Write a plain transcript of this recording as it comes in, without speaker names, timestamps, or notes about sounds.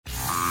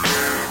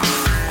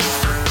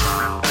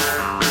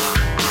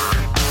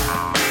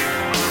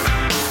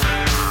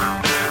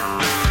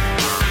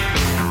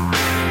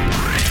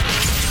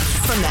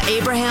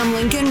Abraham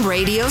Lincoln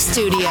Radio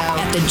Studio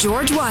at the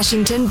George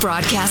Washington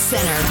Broadcast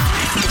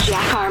Center.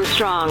 Jack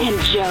Armstrong and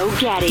Joe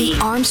Getty.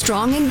 The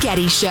Armstrong and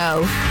Getty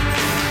Show.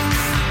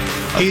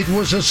 It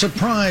was a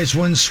surprise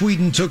when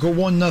Sweden took a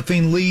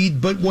 1-0 lead,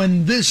 but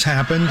when this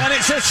happened... And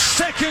it's a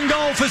second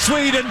goal for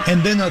Sweden.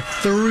 And then a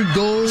third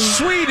goal.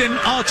 Sweden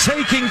are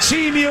taking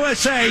Team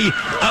USA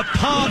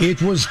apart.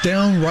 It was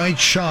downright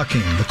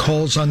shocking. The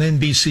calls on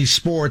NBC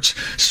Sports.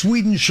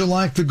 Sweden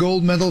shellacked the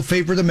gold medal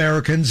favored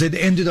Americans. It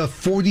ended a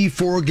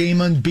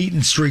 44-game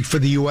unbeaten streak for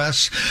the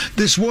U.S.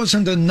 This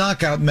wasn't a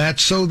knockout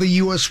match, so the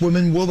U.S.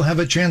 women will have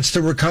a chance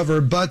to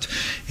recover, but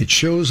it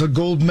shows a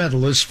gold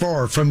medal is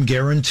far from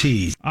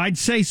guaranteed.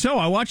 I'd say so.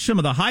 I watched some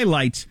of the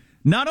highlights.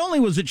 Not only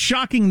was it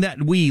shocking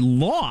that we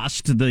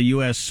lost the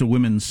U.S.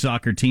 women's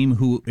soccer team,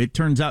 who it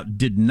turns out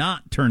did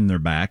not turn their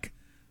back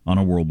on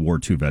a World War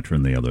II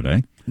veteran the other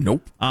day.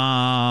 Nope.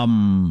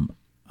 But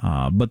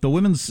the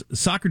women's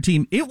soccer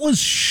team, it was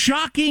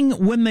shocking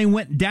when they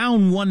went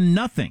down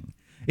 1-0.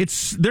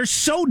 They're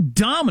so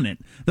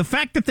dominant. The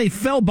fact that they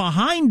fell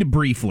behind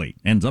briefly,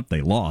 ends up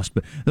they lost,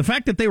 but the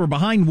fact that they were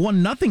behind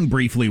 1-0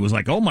 briefly was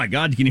like, oh my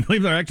God, can you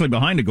believe they're actually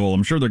behind a goal?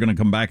 I'm sure they're going to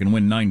come back and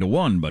win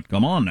 9-1, but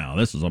come on now,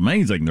 this is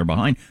amazing. They're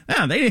behind.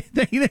 Yeah, they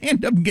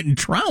end up getting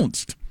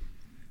trounced.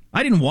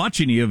 I didn't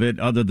watch any of it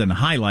other than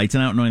highlights,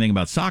 and I don't know anything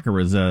about soccer.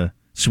 Was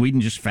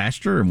Sweden just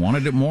faster and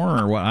wanted it more,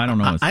 or what? I don't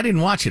know. I didn't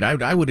watch it.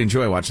 I would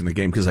enjoy watching the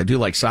game because I do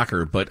like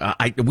soccer, but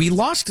we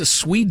lost to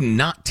Sweden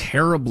not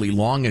terribly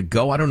long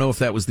ago. I don't know if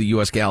that was the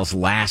U.S. gals'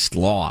 last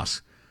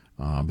loss,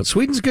 but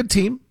Sweden's a good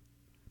team.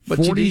 But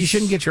you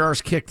shouldn't get your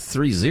arse kicked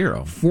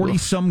 3-0.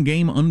 40-some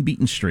game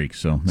unbeaten streak.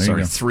 So there you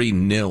go.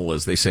 3-0,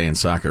 as they say in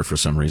soccer for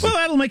some reason. Well,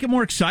 that'll make it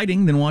more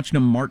exciting than watching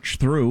them march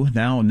through.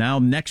 Now,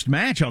 next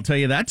match, I'll tell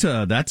you, that's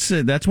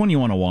one you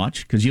want to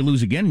watch because you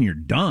lose again and you're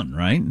done,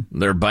 right?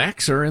 Their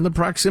backs are in the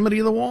proximity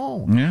of the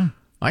wall. Yeah.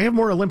 I have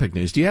more Olympic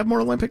news. Do you have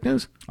more Olympic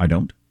news? I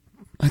don't.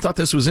 I thought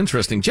this was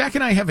interesting. Jack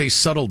and I have a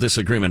subtle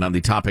disagreement on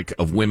the topic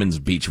of women's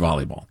beach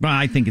volleyball.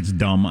 I think it's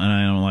dumb, and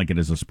I don't like it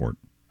as a sport.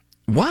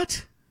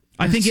 What?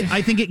 I think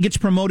it gets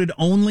promoted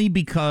only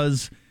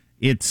because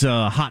it's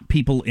hot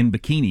people in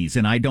bikinis,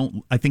 and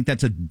I think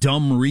that's a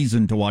dumb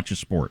reason to watch a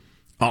sport.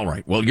 All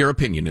right. Well, your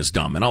opinion is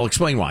dumb, and I'll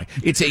explain why.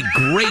 It's a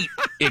great,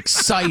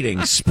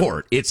 exciting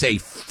sport. It's a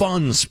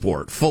fun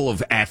sport full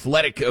of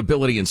athletic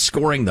ability and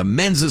scoring. The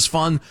men's is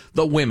fun.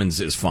 The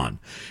women's is fun.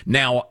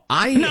 Now,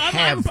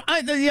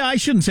 I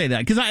shouldn't say that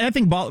because I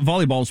think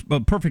volleyball's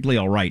perfectly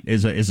all right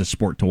as a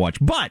sport to watch.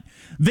 But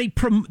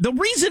the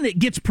reason it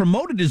gets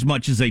promoted as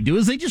much as they do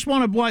is they just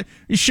want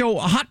to show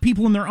hot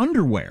people in their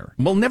underwear.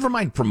 Well, never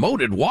mind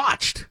promoted,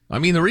 watched. I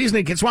mean, the reason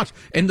it gets watched,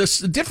 and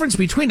the difference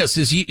between us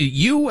is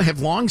you have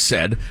long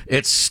said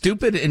it's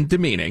stupid and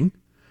demeaning,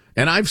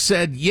 and I've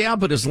said, yeah,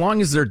 but as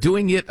long as they're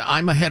doing it,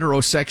 I'm a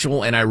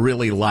heterosexual and I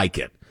really like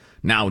it.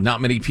 Now,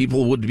 not many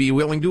people would be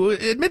willing to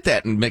admit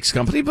that in mixed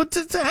company, but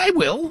I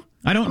will.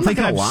 I don't think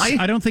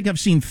I've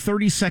seen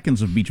 30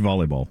 seconds of beach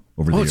volleyball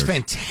over the years. Oh, it's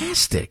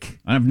fantastic.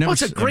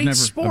 It's a great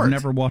sport. I've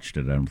never watched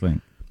it, I don't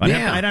think.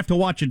 I'd have to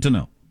watch it to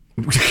know.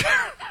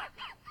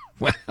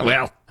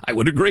 Well, I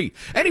would agree.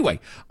 Anyway,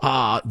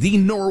 the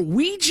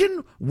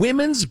Norwegian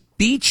women's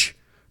beach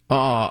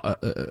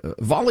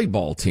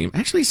volleyball team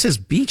actually says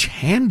beach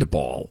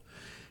handball.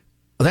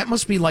 That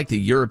must be like the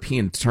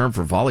European term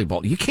for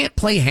volleyball. You can't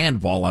play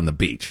handball on the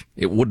beach.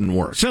 It wouldn't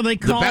work. So the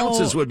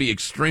bounces would be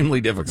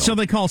extremely difficult. So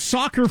they call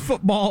soccer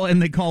football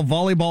and they call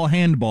volleyball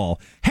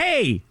handball.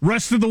 Hey,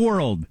 rest of the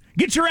world,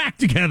 get your act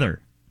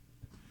together.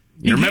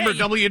 You remember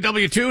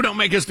WW2? Don't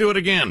make us do it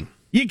again.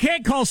 You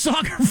can't call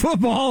soccer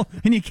football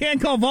and you can't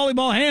call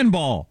volleyball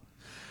handball.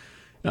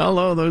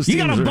 Hello, those teams.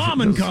 You got a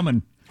bombing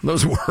coming.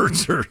 Those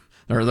words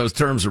or those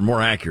terms are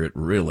more accurate,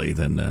 really,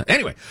 than...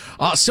 Anyway,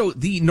 so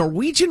the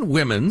Norwegian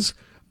women's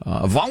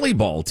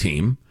volleyball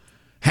team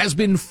has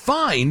been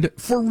fined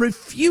for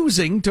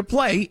refusing to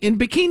play in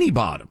bikini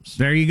bottoms.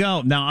 There you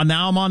go. Now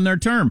I'm on their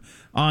term,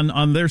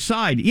 on their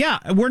side.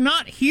 Yeah, we're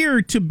not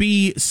here to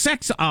be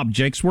sex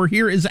objects. We're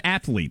here as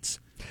athletes.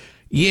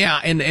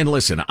 Yeah, and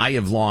listen, I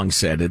have long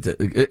said it,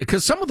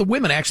 because some of the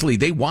women actually,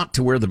 they want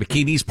to wear the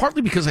bikinis,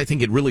 partly because I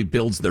think it really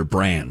builds their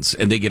brands,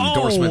 and they get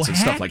endorsements and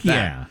stuff like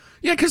that.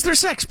 Yeah, because they're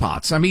sex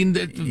pots. I mean,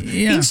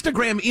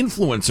 Instagram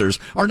influencers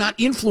are not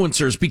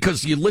influencers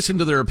because you listen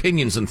to their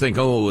opinions and think,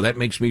 oh, that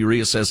makes me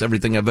reassess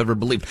everything I've ever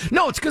believed.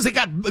 No, it's because they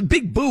got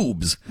big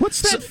boobs.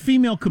 What's that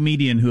female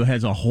comedian who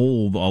has a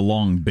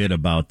long bit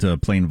about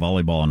playing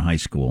volleyball in high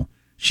school?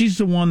 She's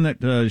the one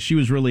that she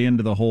was really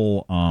into the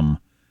whole...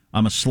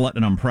 I'm a slut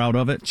and I'm proud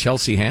of it.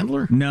 Chelsea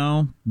Handler?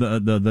 No,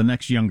 the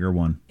next younger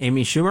one.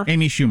 Amy Schumer?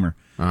 Amy Schumer.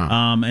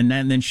 And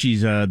then she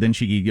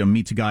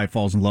meets a guy,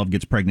 falls in love,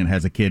 gets pregnant,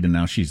 has a kid, and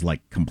now she's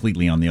like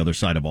completely on the other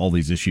side of all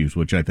these issues,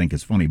 which I think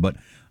is funny. But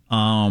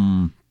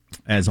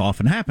as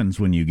often happens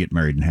when you get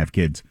married and have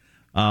kids.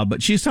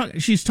 But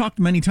she's talked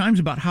many times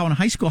about how in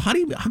high school, how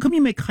come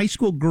you make high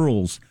school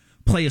girls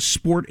play a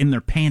sport in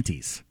their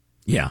panties?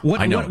 Yeah,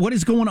 I know. What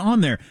is going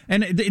on there?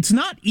 And it's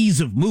not ease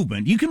of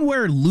movement. You can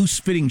wear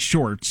loose-fitting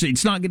shorts.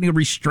 It's not going to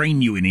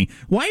restrain you any.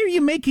 Why are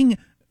you making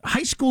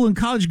high school and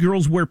college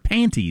girls wear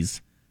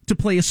panties to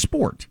play a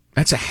sport?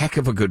 That's a heck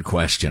of a good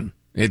question.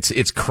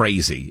 It's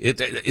crazy.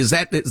 Is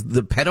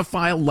the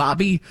pedophile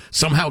lobby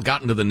somehow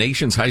got into the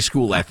nation's high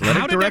school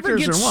athletic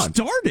directors or what?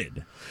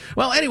 Started?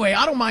 Well, anyway,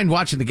 I don't mind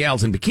watching the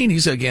gals in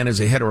bikinis, again, as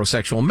a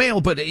heterosexual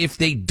male, but if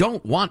they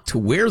don't want to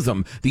wear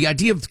them, the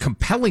idea of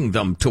compelling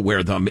them to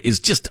wear them is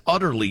just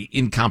utterly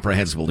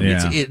incomprehensible to me.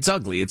 Yeah. It's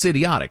ugly. It's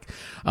idiotic.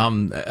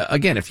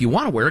 Again, if you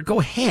want to wear it, go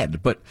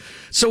ahead. But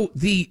so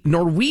the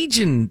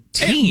Norwegian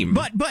team...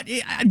 But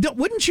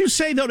wouldn't you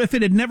say, though, if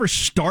it had never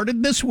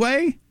started this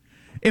way...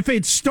 If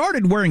it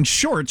started wearing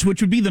shorts, which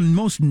would be the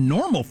most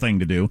normal thing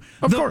to do,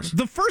 of course,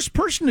 the first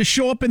person to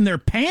show up in their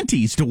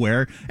panties to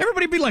wear,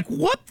 everybody would be like,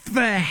 "What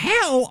the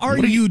hell are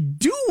you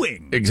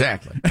doing?"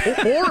 Exactly.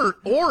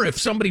 or if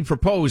somebody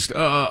proposed,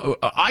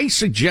 I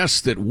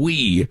suggest that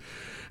we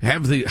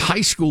have the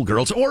high school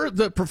girls or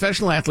the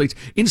professional athletes,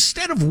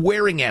 instead of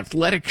wearing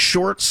athletic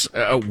shorts,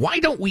 why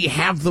don't we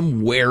have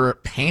them wear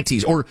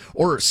panties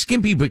or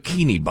skimpy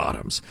bikini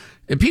bottoms?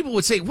 And people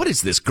would say, what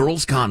is this,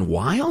 Girls Gone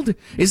Wild?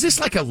 Is this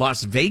like a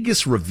Las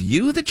Vegas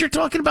review that you're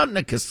talking about in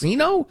a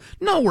casino?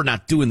 No, we're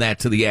not doing that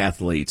to the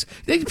athletes.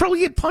 They'd probably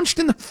get punched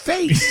in the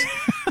face.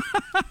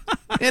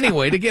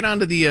 Anyway, to get on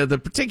to the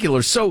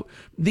particulars. So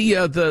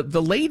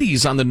the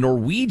ladies on the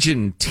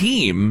Norwegian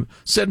team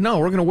said, no,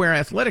 we're going to wear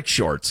athletic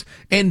shorts.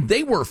 And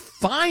they were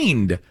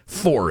fined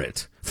for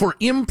it, for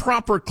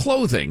improper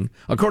clothing,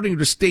 according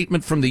to a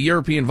statement from the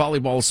European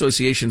Volleyball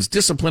Association's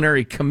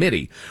disciplinary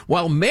committee.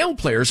 While male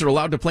players are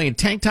allowed to play in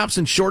tank tops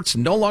and shorts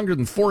no longer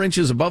than 4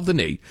 inches above the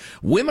knee,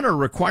 women are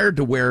required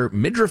to wear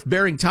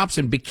midriff-bearing tops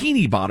and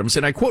bikini bottoms,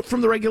 and I quote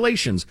from the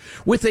regulations,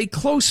 with a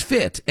close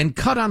fit and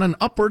cut on an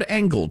upward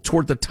angle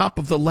toward the top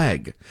of the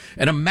leg,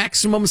 and a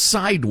maximum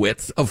side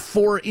width of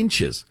 4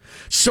 inches.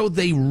 So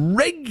they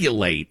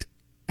regulate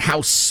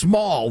how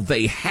small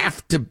they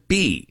have to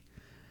be.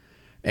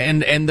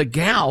 And the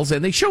gals,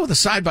 and they show the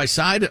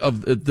side-by-side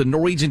of the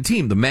Norwegian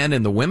team, the men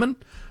and the women.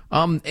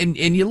 And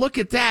you look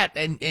at that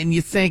and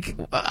you think,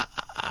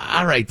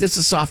 all right, this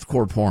is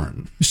softcore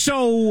porn.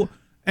 So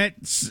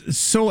at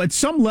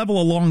some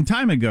level a long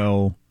time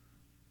ago,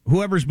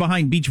 whoever's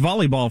behind beach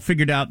volleyball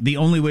figured out the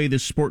only way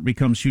this sport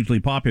becomes hugely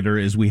popular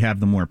is we have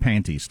them wear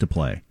panties to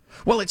play.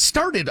 Well, it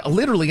started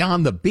literally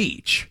on the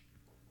beach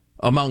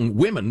among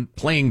women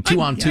playing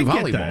 2-on-2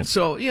 volleyball.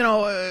 So,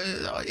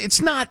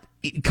 it's not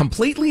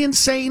completely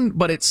insane,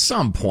 but at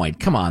some point,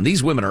 come on,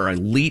 these women are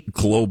elite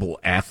global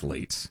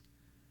athletes.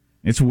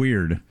 It's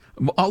weird.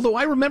 Although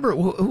I remember,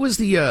 who was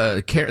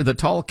the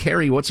tall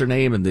Carrie, what's her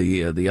name, and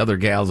the other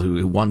gals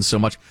who won so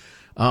much.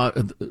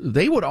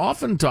 They would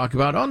often talk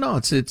about, oh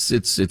no,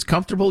 it's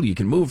comfortable, you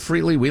can move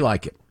freely, we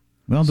like it.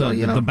 Well,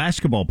 the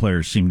basketball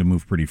players seem to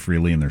move pretty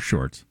freely in their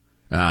shorts.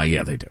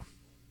 Yeah, they do.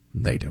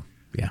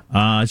 Yeah.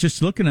 I was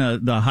just looking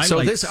at the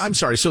highlights.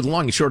 So the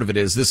long and short of it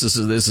is, this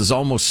is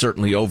almost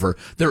certainly over.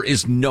 There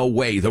is no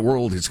way the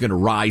world is going to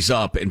rise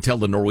up and tell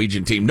the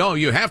Norwegian team, no,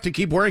 you have to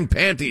keep wearing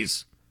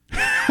panties.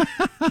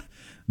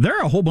 There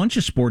are a whole bunch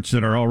of sports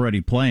that are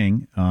already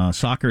playing.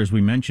 Soccer, as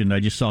we mentioned, I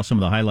just saw some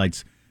of the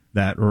highlights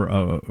that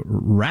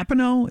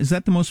Rapinoe, is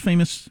that the most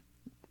famous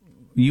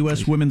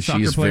U.S. women's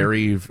soccer player?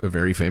 She's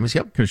very famous,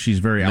 yep. Because she's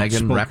very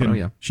Megan outspoken. Rapinoe,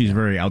 yeah. She's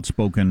very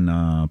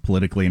outspoken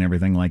politically and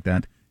everything like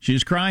that.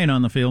 She's crying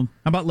on the field.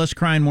 How about less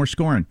crying, more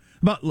scoring? How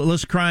about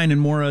less crying and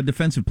more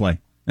defensive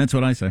play? That's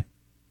what I say.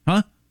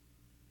 Huh?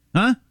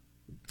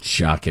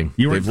 Shocking.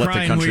 You were They've let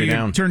the country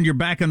down. You turned your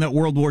back on that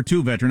World War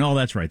II veteran. Oh,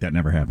 that's right. That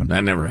never happened.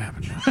 That never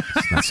happened. No,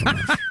 not so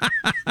much.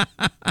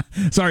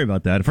 Sorry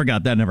about that. I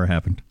forgot that never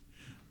happened.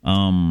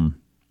 Well,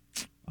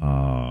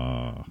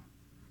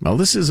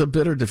 this is a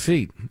bitter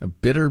defeat. A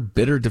bitter,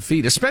 bitter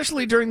defeat,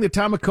 especially during the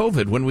time of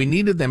COVID when we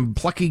needed them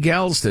plucky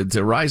gals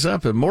to rise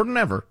up, and more than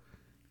ever,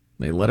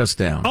 they let us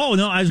down. Oh,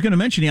 no, I was going to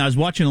mention, I was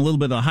watching a little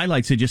bit of the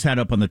highlights they just had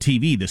up on the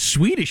TV. The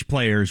Swedish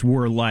players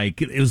were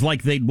it was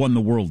like they'd won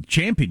the world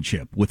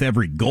championship with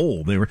every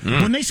goal.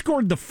 When they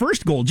scored the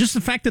first goal, just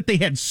the fact that they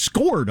had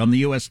scored on the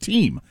U.S.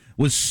 team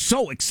was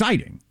so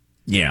exciting.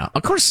 Yeah,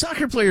 of course,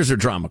 soccer players are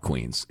drama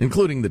queens,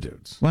 including the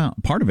dudes. Well,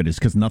 part of it is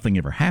because nothing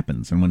ever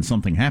happens, and when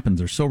something happens,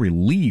 they're so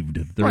relieved.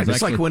 Right,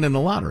 it's like winning the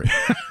lottery.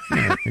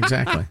 Yeah,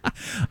 exactly.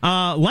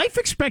 Life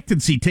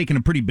expectancy taking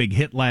a pretty big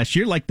hit last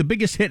year, like the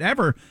biggest hit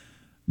ever.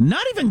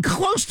 Not even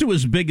close to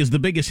as big as the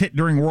biggest hit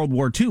during World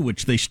War II,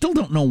 which they still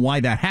don't know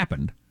why that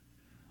happened.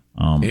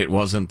 It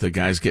wasn't the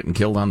guys getting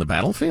killed on the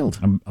battlefield?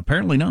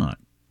 Apparently not.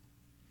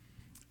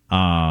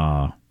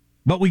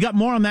 But we got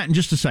more on that in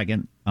just a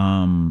second.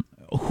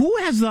 Who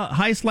has the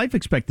highest life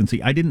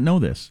expectancy? I didn't know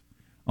this.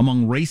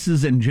 Among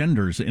races and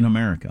genders in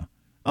America.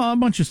 A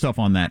bunch of stuff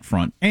on that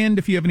front. And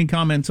if you have any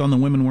comments on the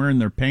women wearing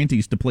their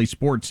panties to play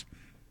sports,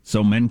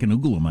 so men can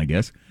Google them, I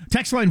guess.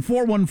 Text line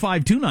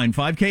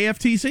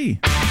 415-295-KFTC.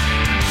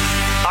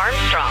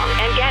 Armstrong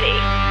and Getty.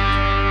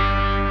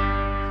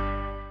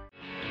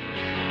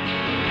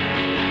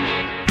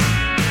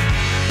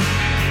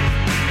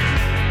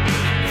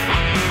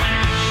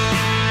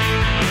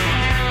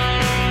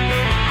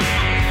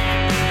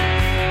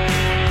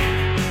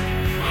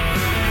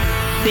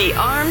 The The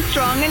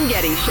Armstrong and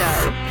Getty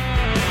Show.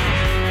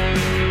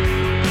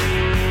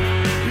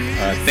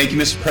 Thank you,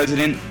 Mr.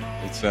 President.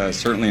 It's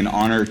certainly an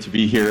honor to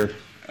be here.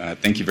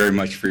 Thank you very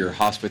much for your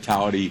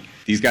hospitality.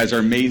 These guys are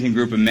an amazing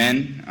group of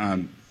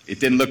men. It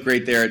didn't look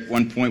great there. At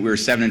one point, we were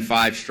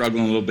 7-5,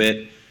 struggling a little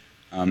bit,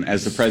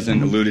 as the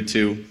president alluded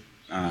to.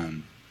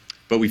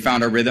 But we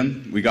found our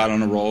rhythm. We got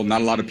on a roll. Not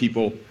a lot of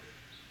people,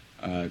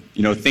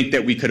 think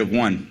that we could have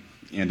won.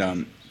 And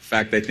in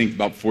fact, I think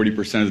about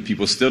 40% of the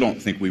people still don't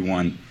think we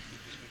won.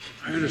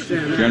 I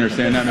understand that. Do you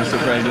understand that, Mr.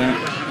 President?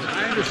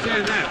 I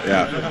understand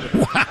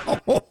that.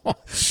 Wow.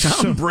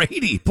 Tom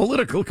Brady,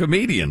 political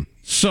comedian.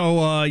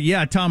 So,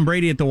 Tom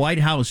Brady at the White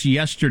House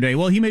yesterday.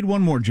 Well, he made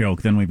one more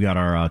joke, then we've got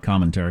our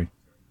commentary.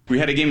 We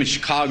had a game in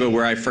Chicago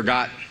where I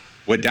forgot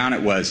what down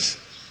it was.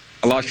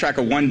 I lost track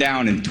of one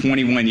down in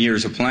 21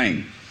 years of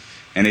playing.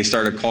 And they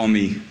started calling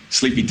me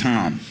Sleepy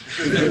Tom.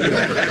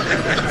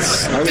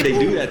 Why would they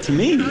do that to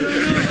me?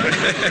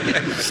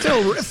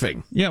 Still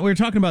riffing. Yeah, we were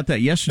talking about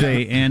that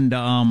yesterday. And,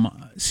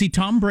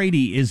 Tom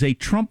Brady is a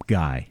Trump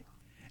guy.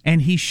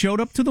 And he showed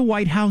up to the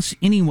White House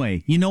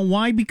anyway. You know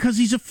why? Because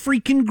he's a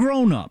freaking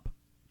grown-up.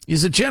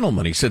 He's a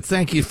gentleman. He said,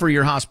 thank you for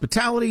your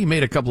hospitality. He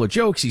made a couple of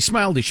jokes. He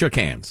smiled. He shook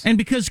hands. And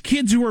because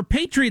kids who are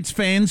Patriots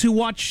fans who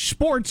watch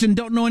sports and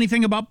don't know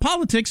anything about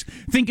politics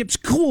think it's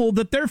cool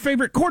that their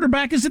favorite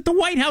quarterback is at the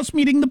White House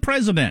meeting the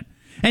president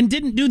and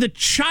didn't do the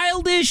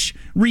childish,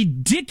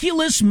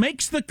 ridiculous,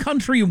 makes the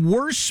country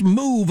worse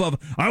move of,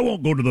 I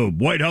won't go to the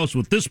White House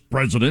with this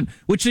president,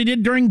 which they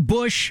did during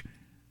Bush,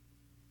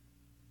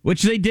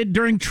 which they did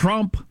during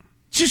Trump.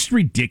 Just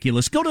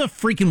ridiculous. Go to the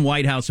freaking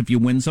White House if you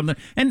win something.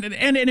 And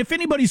if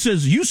anybody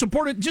says you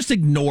support it, just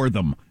ignore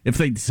them if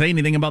they say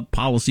anything about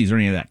policies or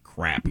any of that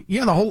crap.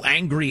 Yeah, the whole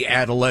angry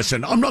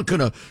adolescent. I'm not going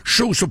to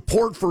show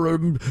support for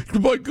him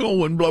by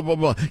going blah, blah,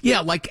 blah. Yeah,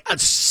 like a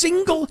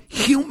single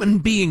human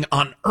being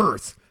on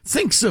earth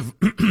thinks of,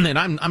 and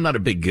I'm not a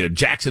big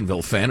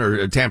Jacksonville fan,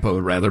 or Tampa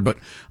rather, but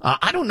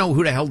I don't know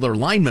who the hell their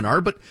linemen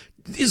are, but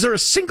is there a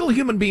single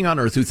human being on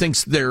earth who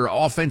thinks their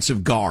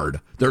offensive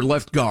guard, their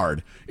left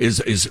guard,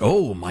 is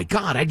oh my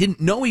God, I didn't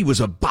know he was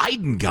a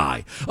Biden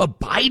guy, a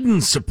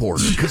Biden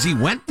supporter, because he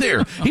went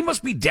there. He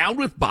must be down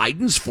with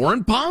Biden's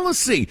foreign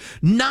policy.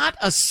 Not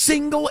a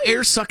single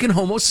air-sucking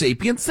Homo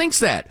sapien thinks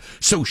that.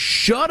 So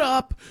shut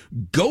up,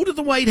 go to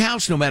the White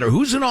House, no matter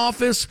who's in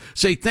office,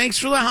 say thanks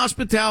for the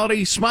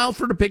hospitality, smile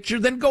for the picture,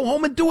 then go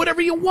home and do whatever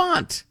you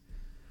want.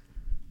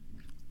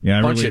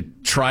 Yeah, Bunch of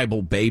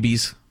tribal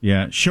babies.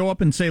 Yeah, show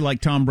up and say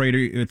like Tom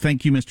Brady,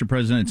 thank you, Mr.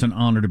 President, it's an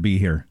honor to be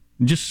here.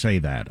 Just say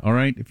that, all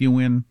right? If you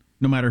win,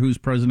 no matter who's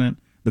president,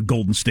 the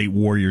Golden State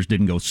Warriors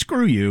didn't go,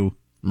 screw you.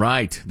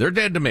 Right. They're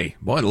dead to me.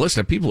 Boy, the list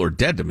of people who are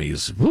dead to me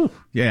is whew,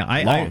 yeah,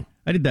 I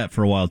did that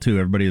for a while, too.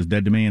 Everybody was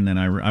dead to me, and then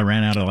I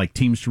ran out of like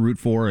teams to root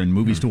for and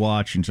movies to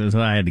watch, and so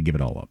I had to give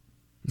it all up.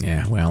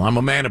 Yeah, well, I'm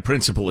a man of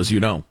principle, as you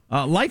know.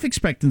 Life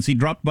expectancy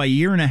dropped by 1.5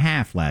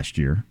 years last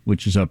year,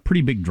 which is a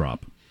pretty big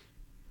drop.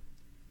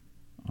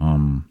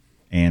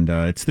 And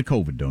it's the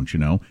COVID, don't you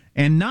know?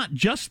 And not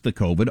just the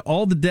COVID,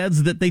 all the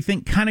deaths that they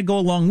think kind of go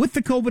along with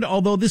the COVID,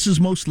 although this is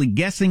mostly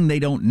guessing, they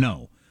don't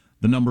know.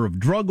 The number of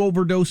drug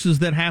overdoses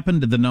that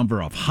happened, the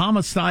number of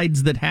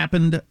homicides that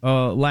happened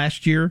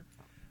last year.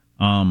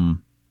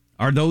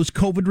 Are those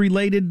COVID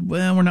related?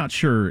 Well, we're not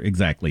sure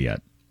exactly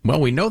yet. Well,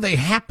 we know they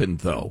happened,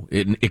 though,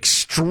 in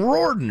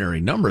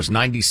extraordinary numbers,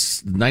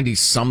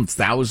 90-some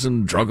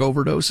thousand drug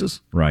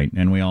overdoses. Right,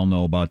 and we all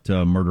know about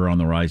murder on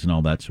the rise and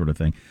all that sort of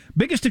thing.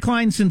 Biggest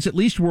decline since at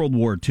least World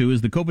War II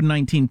is the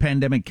COVID-19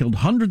 pandemic killed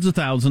hundreds of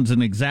thousands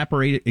and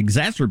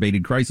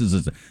exacerbated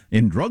crises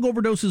in drug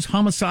overdoses,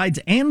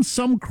 homicides, and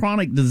some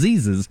chronic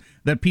diseases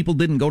that people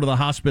didn't go to the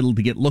hospital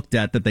to get looked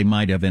at that they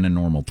might have in a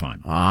normal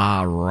time.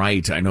 Ah,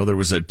 right. I know there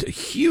was a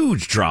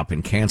huge drop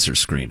in cancer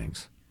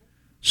screenings.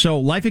 So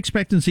life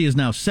expectancy is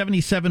now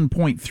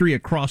 77.3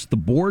 across the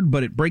board,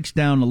 but it breaks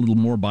down a little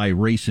more by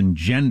race and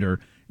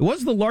gender. It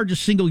was the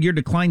largest single-year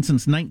decline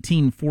since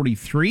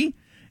 1943,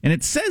 and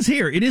it says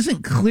here it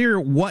isn't clear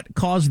what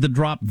caused the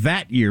drop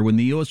that year when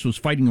the U.S. was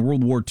fighting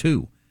World War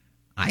II.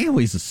 I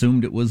always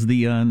assumed it was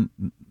the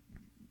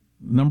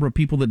number of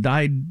people that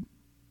died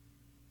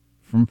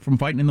from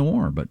fighting in the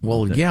war. But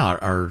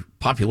our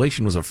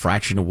population was a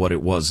fraction of what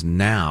it was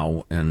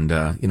now, and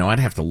I'd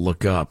have to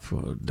look up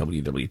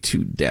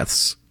WW2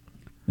 deaths.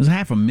 There's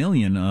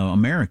 500,000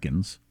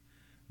 Americans,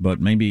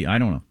 but maybe, I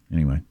don't know.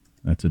 Anyway,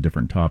 that's a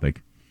different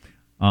topic.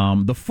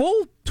 The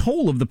full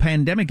toll of the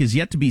pandemic is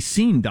yet to be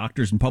seen,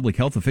 doctors and public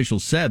health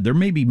officials said. There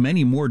may be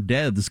many more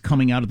deaths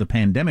coming out of the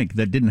pandemic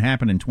that didn't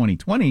happen in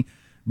 2020,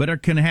 but are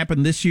going to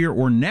happen this year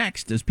or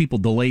next as people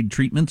delayed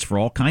treatments for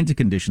all kinds of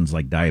conditions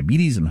like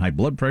diabetes and high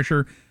blood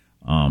pressure,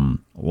 a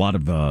lot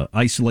of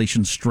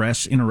isolation,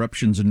 stress,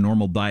 interruptions in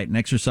normal diet and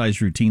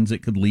exercise routines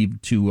that could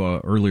lead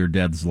to earlier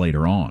deaths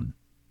later on.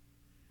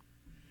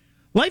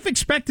 Life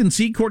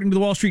expectancy, according to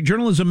the Wall Street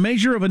Journal, is a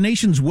measure of a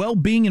nation's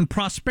well-being and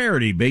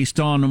prosperity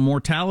based on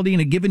mortality in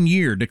a given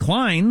year.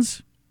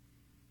 Declines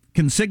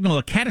can signal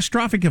a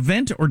catastrophic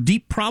event or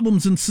deep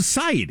problems in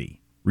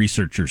society,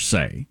 researchers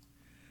say.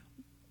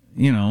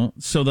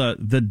 So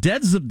the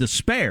deaths of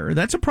despair,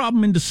 that's a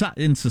problem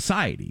in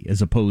society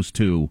as opposed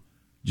to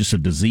just a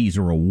disease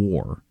or a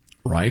war.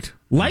 Right.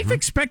 Life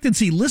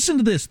expectancy, listen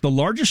to this, the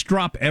largest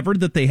drop ever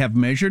that they have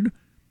measured.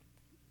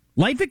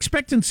 Life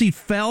expectancy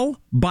fell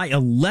by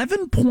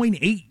 11.8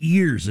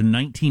 years in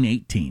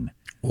 1918.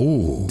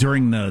 Ooh.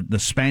 During the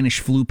Spanish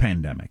flu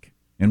pandemic,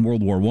 and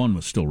World War I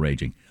was still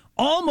raging.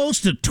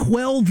 Almost a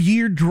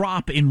 12-year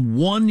drop in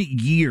 1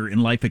 year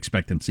in life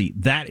expectancy.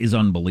 That is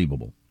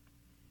unbelievable.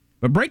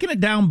 But breaking it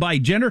down by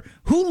gender,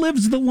 who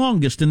lives the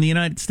longest in the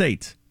United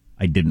States?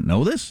 I didn't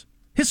know this.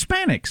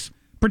 Hispanics,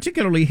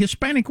 particularly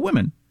Hispanic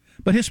women.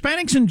 But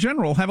Hispanics in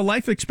general have a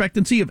life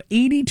expectancy of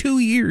 82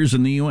 years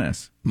in the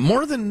U.S.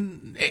 More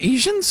than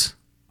Asians?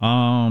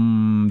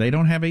 They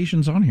don't have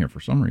Asians on here for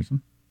some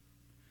reason.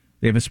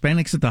 They have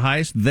Hispanics at the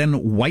highest,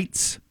 then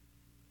whites.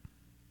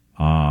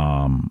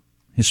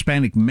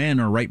 Hispanic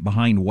men are right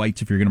behind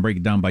whites if you're going to break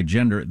it down by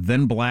gender,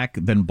 then black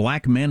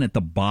men at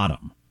the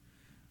bottom.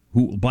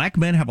 Black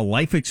men have a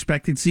life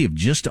expectancy of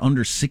just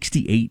under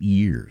 68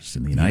 years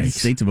in the United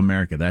States of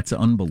America. That's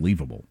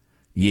unbelievable.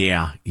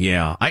 Yeah.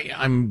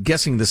 I'm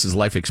guessing this is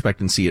life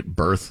expectancy at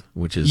birth,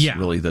 which is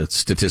really the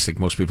statistic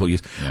most people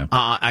use. Yeah.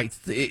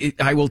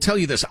 I will tell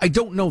you this. I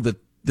don't know that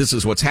this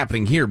is what's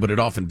happening here, but it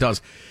often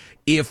does.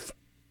 If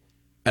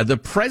the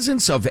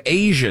presence of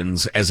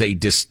Asians as a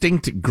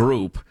distinct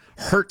group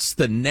hurts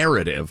the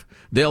narrative,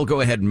 they'll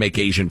go ahead and make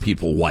Asian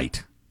people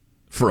white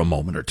for a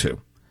moment or two.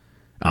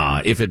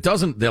 If it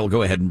doesn't, they'll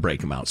go ahead and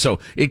break them out. So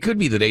it could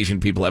be that Asian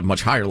people have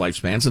much higher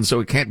lifespans, and so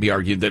it can't be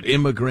argued that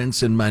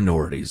immigrants and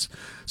minorities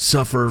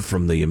suffer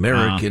from the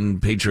American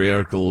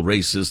patriarchal,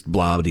 racist,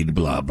 blah,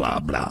 blah, blah,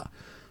 blah.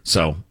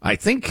 So I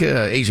think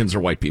Asians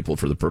are white people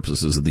for the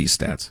purposes of these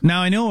stats.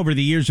 Now, I know over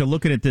the years of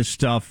looking at this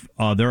stuff,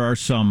 there are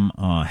some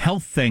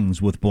health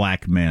things with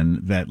black men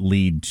that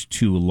lead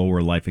to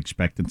lower life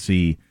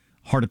expectancy,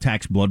 heart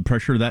attacks, blood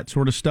pressure, that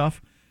sort of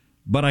stuff.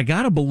 But I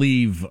got to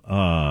believe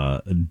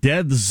gun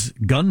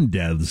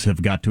deaths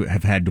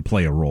have had to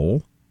play a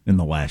role in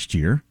the last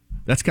year.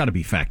 That's got to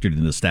be factored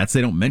into the stats. They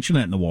don't mention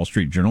that in the Wall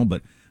Street Journal,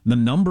 but the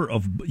number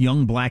of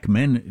young black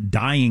men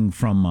dying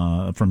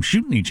from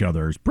shooting each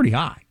other is pretty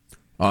high.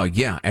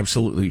 Yeah,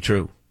 absolutely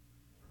true.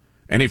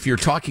 And if you're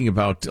talking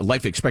about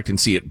life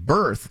expectancy at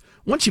birth,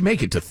 once you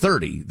make it to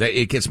 30,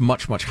 it gets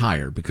much, much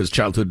higher because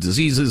childhood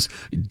diseases,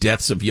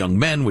 deaths of young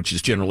men, which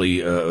is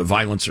generally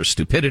violence or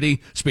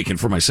stupidity, speaking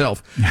for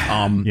myself.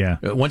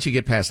 Once you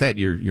get past that,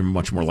 you're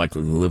much more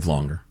likely to live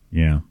longer.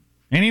 Yeah.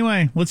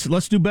 Anyway,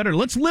 let's do better.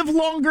 Let's live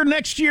longer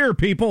next year,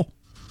 people.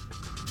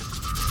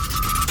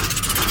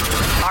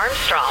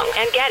 Armstrong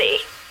and Getty.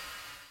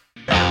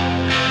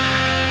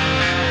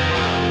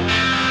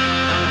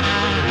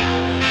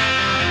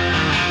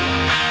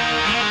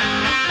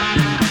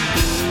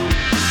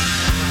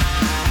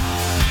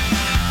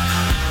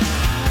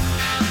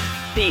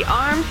 The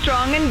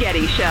Armstrong and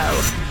Getty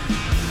Show.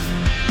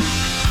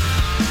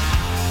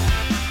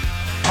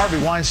 Harvey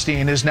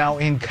Weinstein is now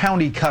in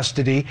county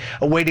custody,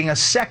 awaiting a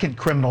second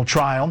criminal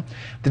trial.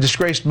 The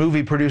disgraced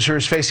movie producer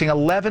is facing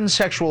 11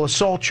 sexual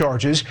assault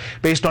charges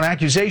based on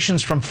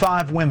accusations from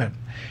 5 women.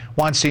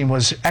 Weinstein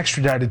was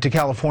extradited to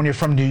California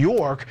from New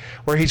York,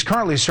 where he's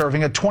currently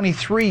serving a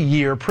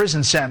 23-year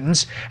prison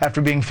sentence after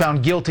being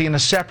found guilty in a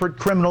separate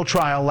criminal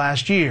trial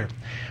last year.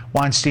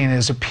 Weinstein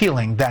is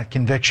appealing that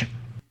conviction.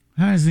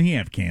 How does he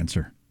have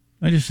cancer?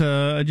 I just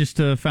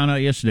found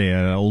out yesterday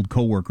an old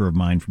coworker of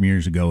mine from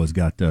years ago has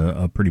got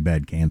a pretty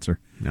bad cancer.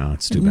 No,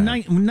 it's too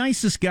bad.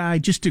 Nicest guy,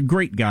 just a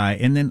great guy.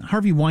 And then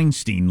Harvey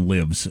Weinstein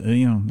lives. I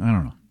don't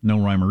know. No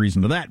rhyme or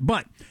reason to that.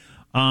 But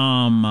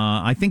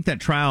I think that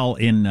trial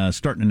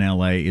starting in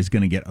L.A. is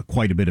going to get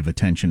quite a bit of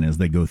attention as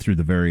they go through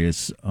the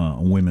various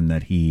women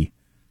that he,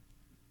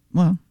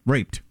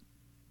 raped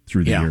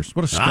through the years.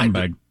 What a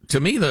scumbag. To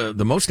me,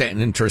 the most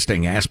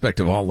interesting aspect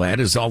of all that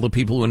is all the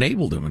people who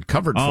enabled him and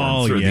covered for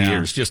him through the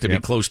years, just to be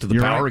close to the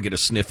power, get a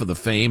sniff of the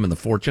fame and the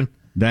fortune.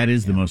 That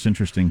is the most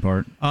interesting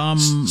part.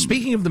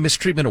 Speaking of the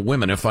mistreatment of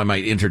women, if I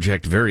might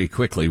interject very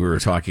quickly, we were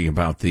talking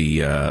about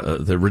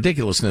the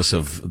ridiculousness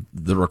of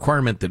the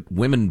requirement that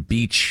women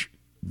beach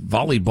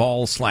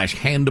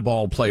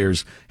volleyball/handball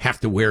players have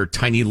to wear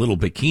tiny little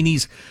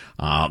bikinis.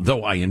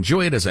 Though I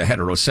enjoy it as a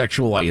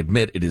heterosexual, I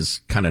admit it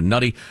is kind of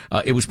nutty.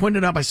 It was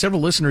pointed out by several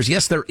listeners,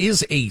 yes, there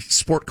is a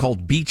sport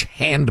called beach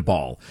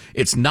handball.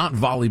 It's not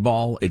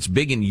volleyball. It's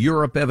big in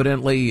Europe,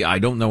 evidently. I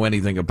don't know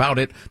anything about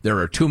it. There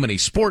are too many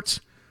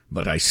sports,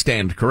 but I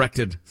stand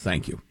corrected.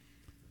 Thank you.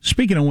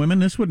 Speaking of women,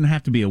 this wouldn't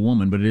have to be a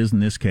woman, but it is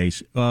in this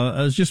case.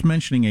 I was just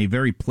mentioning a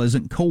very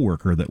pleasant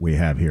coworker that we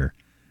have here.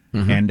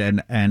 Mm-hmm.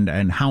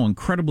 And how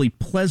incredibly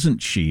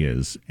pleasant she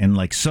is, and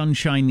like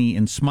sunshiny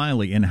and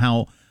smiley, and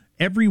how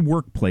every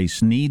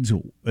workplace needs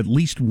at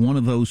least one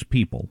of those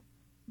people.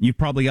 You've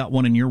probably got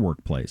one in your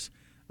workplace.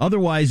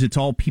 Otherwise, it's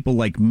all people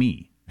like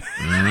me.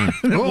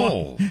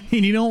 Oh.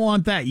 And you don't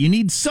want that. You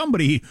need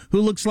somebody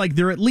who looks like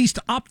they're at least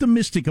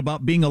optimistic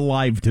about being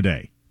alive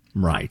today.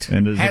 Right.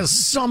 And has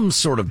some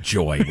sort of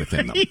joy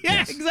within them.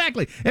 Yes,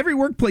 exactly. Every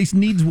workplace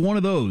needs one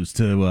of those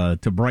to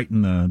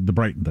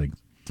brighten things.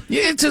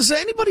 Yeah,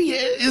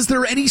 is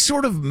there any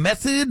sort of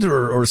method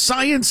or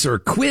science or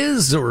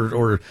quiz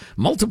or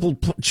multiple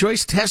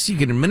choice tests you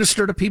can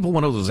administer to people,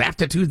 one of those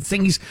aptitude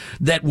thingies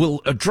that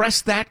will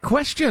address that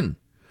question?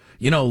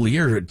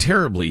 You're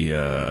terribly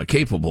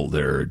capable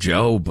there,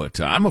 Joe,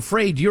 but I'm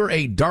afraid you're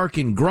a dark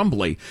and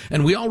grumbly,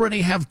 and we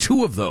already have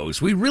 2 of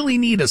those. We really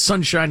need a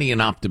sunshiny and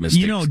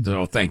optimistic.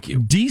 So thank you.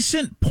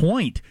 Decent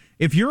point.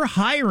 If you're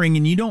hiring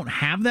and you don't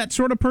have that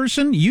sort of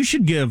person, you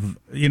should give,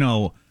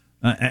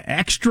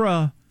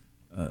 extra,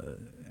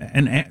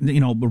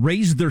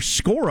 raise their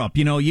score up.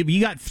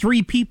 You got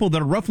 3 people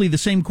that are roughly the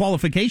same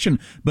qualification,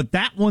 but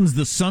that one's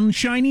the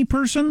sunshiny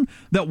person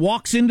that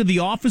walks into the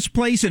office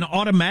place and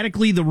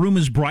automatically the room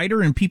is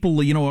brighter and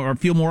people,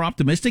 feel more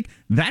optimistic.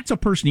 That's a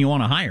person you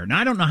want to hire.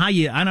 Now, I don't know how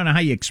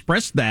you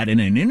express that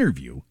in an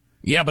interview.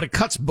 Yeah, but it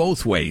cuts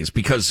both ways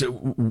because,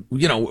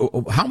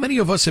 how many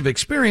of us have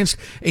experienced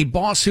a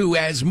boss who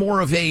has more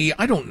of a,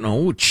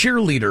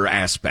 cheerleader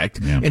aspect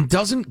and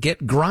doesn't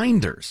get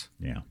grinders?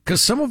 Yeah.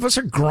 Because some of us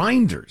are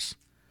grinders.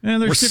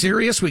 We're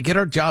serious. We get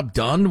our job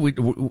done.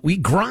 We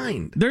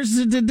grind. There's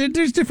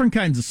different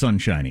kinds of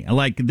sunshiny.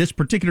 Like this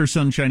particular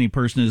sunshiny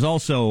person is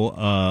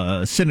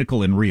also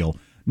cynical and real.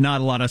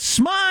 Not a lot of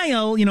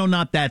smile,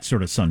 not that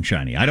sort of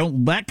sunshiny.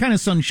 That kind of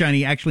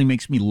sunshiny actually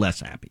makes me less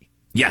happy.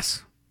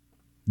 Yes.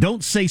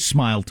 Don't say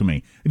smile to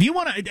me. If you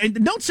want to,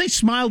 don't say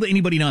smile to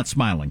anybody not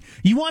smiling.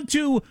 You want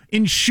to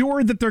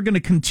ensure that they're going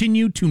to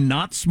continue to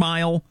not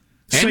smile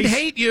and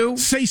hate you.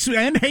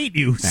 And hate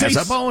you. As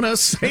a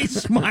bonus. Say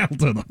smile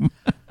to them.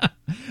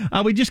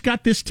 We just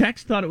got this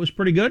text. Thought it was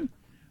pretty good.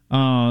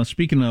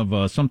 Speaking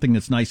of something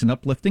that's nice and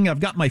uplifting, I've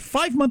got my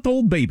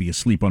 5-month-old baby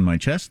asleep on my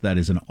chest. That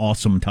is an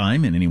awesome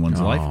time in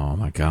anyone's life. Oh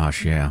my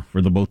gosh, yeah.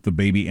 For both the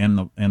baby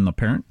and the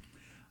parent.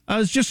 I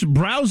was just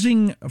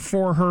browsing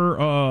for her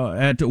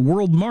at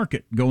World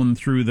Market, going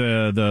through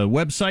the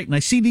website, and I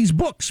see these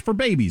books for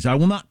babies. I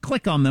will not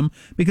click on them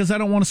because I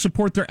don't want to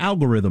support their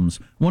algorithms,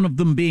 one of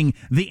them being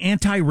the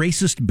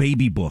Anti-Racist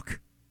Baby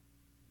Book.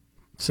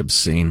 It's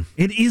obscene.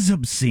 It is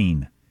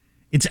obscene.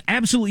 It's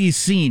absolutely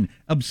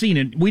obscene,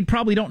 and we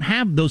probably don't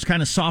have those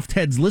kind of soft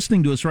heads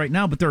listening to us right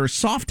now, but there are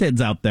soft heads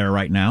out there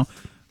right now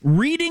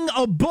reading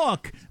a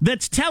book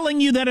that's telling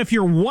you that if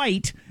you're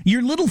white,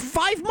 your little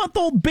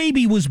 5-month-old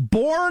baby was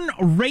born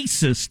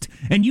racist,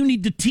 and you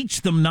need to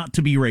teach them not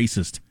to be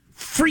racist.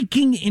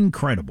 Freaking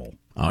incredible.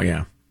 Oh,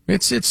 yeah.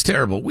 It's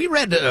terrible. We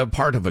read a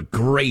part of a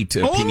great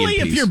opinion Only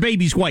if piece. your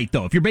baby's white,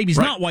 though. If your baby's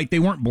not white, they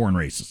weren't born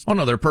racist. Oh,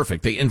 no, they're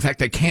perfect. In fact,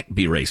 they can't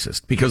be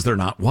racist because they're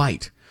not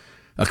white,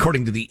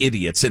 according to the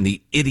idiots and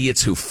the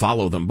idiots who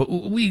follow them. But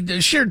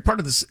we shared part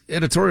of this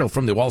editorial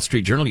from the Wall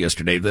Street Journal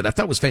yesterday that I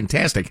thought was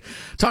fantastic.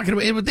 Talking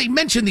about, they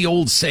mentioned the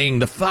old saying,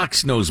 the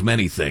fox knows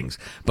many things,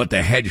 but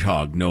the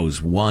hedgehog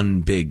knows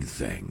one big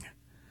thing,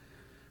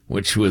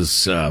 which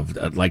was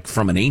like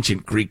from an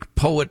ancient Greek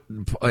poet.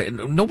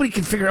 Nobody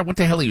can figure out what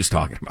the hell he was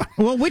talking about.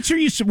 Well, which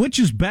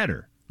is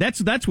better?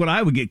 That's what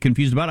I would get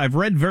confused about. I've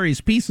read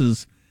various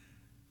pieces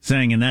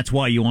saying, and that's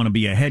why you want to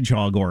be a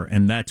hedgehog,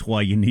 and that's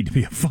why you need to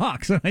be a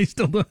fox. And I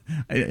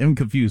am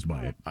confused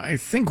by it. I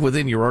think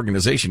within your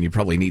organization, you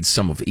probably need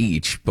some of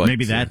each. But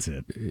maybe that's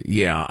it.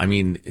 Yeah, I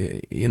mean,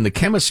 in the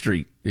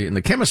chemistry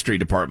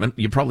department,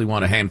 you probably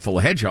want a handful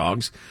of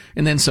hedgehogs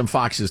and then some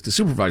foxes to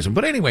supervise them.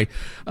 But anyway,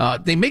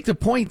 they make the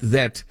point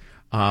that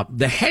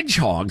the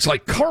hedgehogs,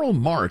 like Karl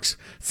Marx,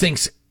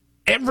 thinks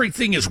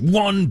everything is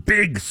one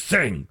big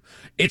thing.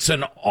 It's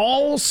an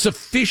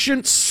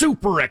all-sufficient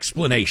super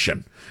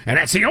explanation. And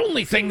that's the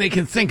only thing they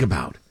can think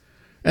about.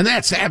 And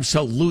that's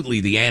absolutely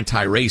the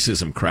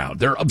anti-racism crowd.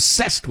 They're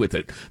obsessed with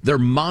it. They're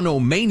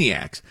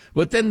monomaniacs.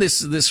 But then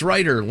this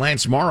writer,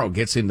 Lance Morrow,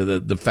 gets into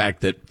the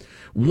fact that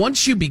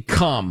once you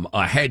become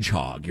a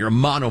hedgehog, you're a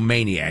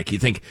monomaniac, you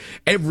think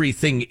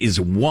everything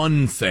is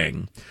one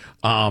thing,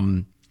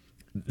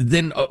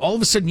 then all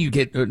of a sudden you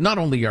get, not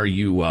only are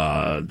you,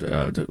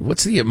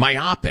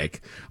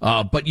 myopic,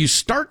 but you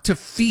start to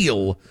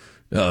feel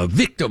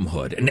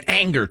victimhood and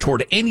anger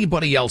toward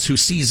anybody else who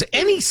sees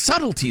any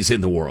subtleties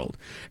in the world.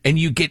 And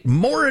you get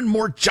more and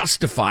more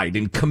justified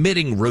in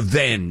committing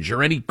revenge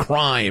or any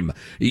crime.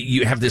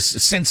 You have this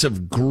sense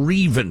of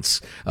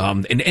grievance.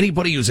 And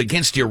anybody who's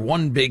against your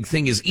one big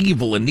thing is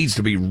evil and needs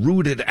to be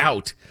rooted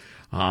out.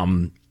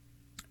 And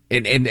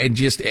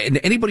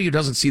anybody who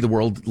doesn't see the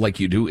world like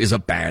you do is a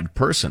bad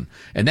person.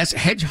 And that's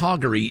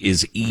hedgehoggery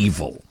is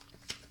evil.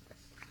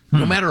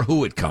 No matter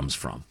who it comes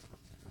from.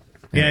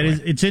 Anyway.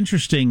 Yeah, it's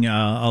interesting.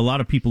 A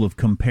lot of people have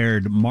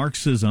compared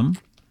Marxism,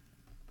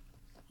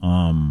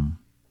 heaven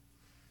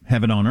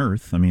on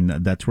earth. I mean,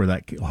 that's where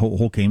that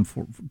whole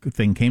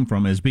thing came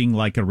from, as being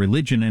like a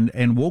religion.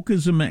 And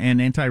wokeism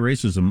and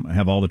anti-racism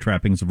have all the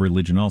trappings of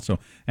religion also.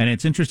 And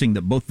it's interesting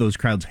that both those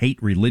crowds hate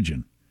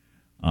religion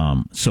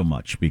so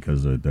much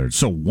because they're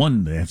so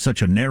one. They have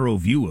such a narrow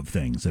view of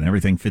things, and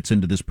everything fits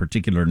into this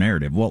particular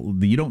narrative. Well,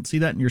 you don't see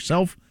that in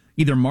yourself,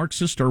 either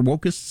Marxist or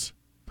wokeists?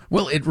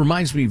 Well, it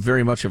reminds me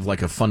very much of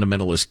like a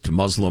fundamentalist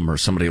Muslim or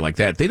somebody like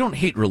that. They don't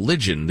hate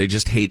religion. They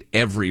just hate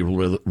every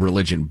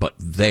religion but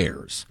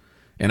theirs.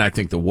 And I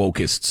think the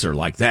wokeists are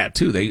like that,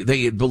 too.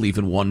 They believe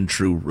in one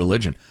true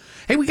religion.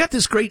 Hey, we got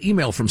this great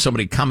email from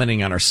somebody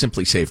commenting on our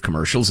Simply Safe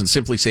commercials, and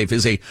Simply Safe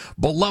is a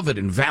beloved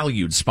and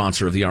valued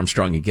sponsor of the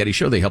Armstrong and Getty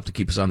Show. They help to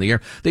keep us on the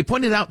air. They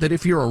pointed out that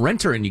if you're a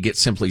renter and you get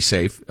Simply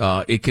Safe,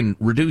 it can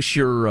reduce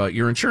your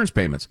insurance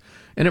payments,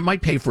 and it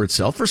might pay for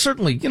itself, or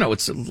certainly,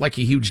 it's like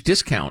a huge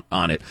discount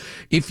on it.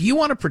 If you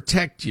want to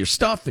protect your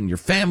stuff and your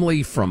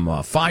family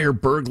from fire,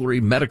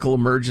 burglary, medical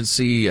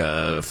emergency,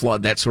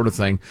 flood, that sort of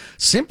thing,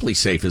 Simply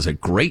Safe is a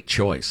great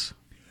choice.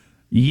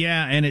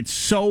 Yeah, and it's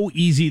so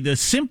easy. The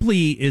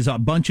Simply is a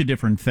bunch of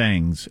different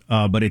things,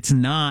 but it's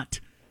not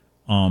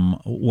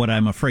what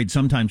I'm afraid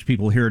sometimes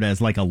people hear it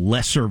as, like a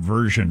lesser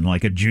version,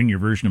 like a junior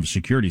version of a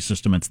security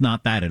system. It's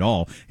not that at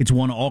all. It's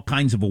won all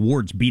kinds of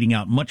awards, beating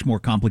out much more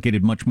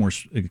complicated, much more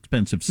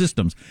expensive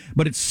systems.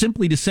 But it's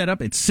simply to set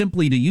up. It's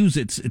simply to use.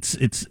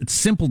 It's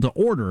simple to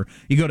order.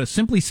 You go to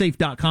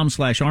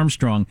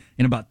simplysafe.com/Armstrong.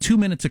 In about 2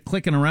 minutes of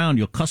clicking around,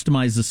 you'll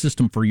customize the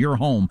system for your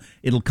home.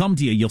 It'll come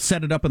to you. You'll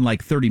set it up in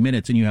like 30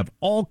 minutes, and you have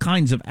all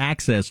kinds of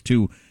access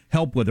to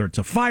help, whether it's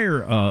a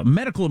fire, a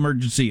medical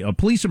emergency, a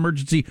police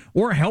emergency,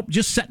 or help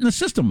just setting the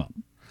system up.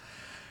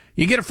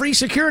 You get a free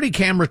security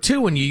camera,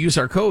 too, when you use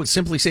our code,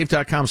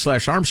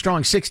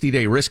 simplysafe.com/Armstrong,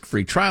 60-day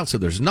risk-free trial, so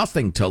there's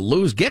nothing to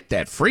lose. Get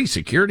that free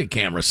security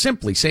camera,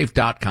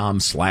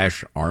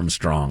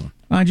 simplysafe.com/Armstrong.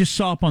 I just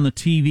saw up on the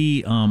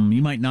TV,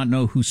 you might not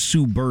know who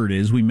Sue Bird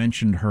is. We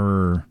mentioned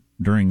her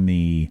during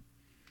the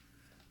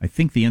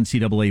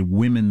NCAA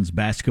women's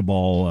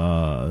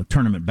basketball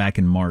tournament back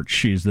in March.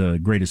 She's the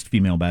greatest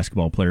female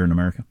basketball player in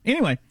America.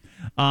 Anyway,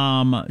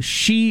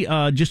 she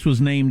just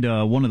was named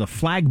one of the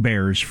flag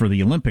bearers for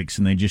the Olympics,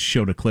 and they just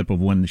showed a clip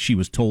of when she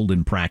was told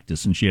in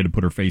practice, and she had to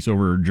put her face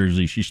over her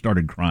jersey. She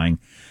started crying.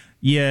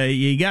 Yeah,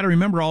 you got to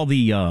remember all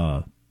the,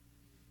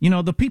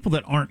 the people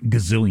that aren't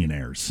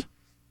gazillionaires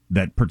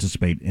that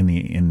participate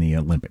in the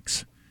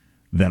Olympics,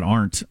 that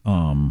aren't,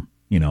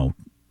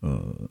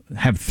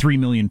 have 3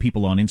 million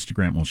people on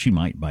Instagram. Well, she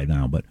might by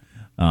now, but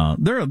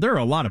there are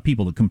a lot of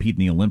people that compete in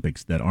the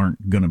Olympics that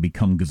aren't going to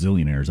become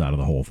gazillionaires out of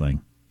the whole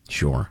thing.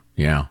 Sure.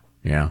 Yeah.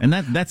 And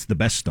that's the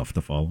best stuff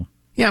to follow.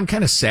 Yeah, I'm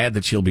kind of sad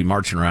that she'll be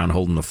marching around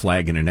holding the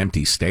flag in an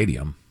empty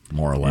stadium,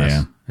 more or less.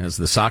 Yeah. As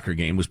the soccer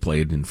game was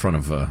played in front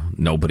of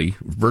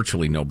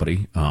virtually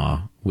nobody,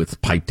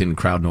 with piped-in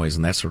crowd noise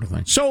and that sort of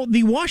thing. So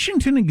the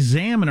Washington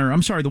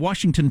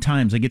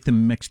Times, I get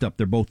them mixed up.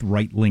 They're both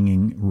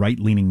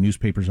right-leaning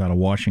newspapers out of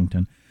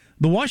Washington.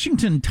 The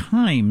Washington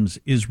Times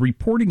is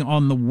reporting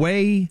on the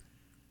way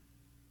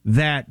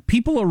that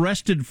people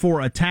arrested for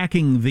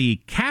attacking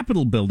the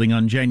Capitol building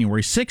on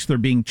January 6th are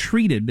being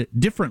treated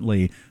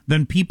differently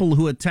than people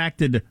who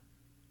attacked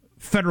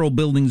federal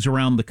buildings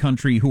around the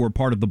country who were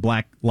part of the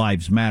Black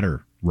Lives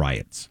Matter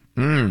riots.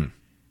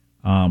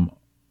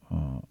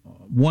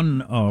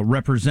 One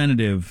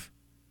representative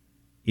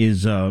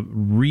is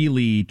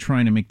really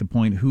trying to make the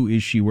point. Who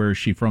is she? Where is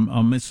she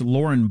from? Miss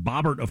Lauren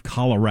Boebert of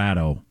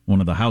Colorado,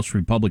 one of the House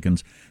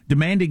Republicans,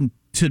 demanding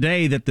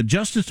today that the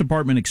Justice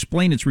Department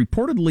explain its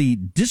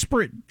reportedly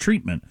disparate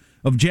treatment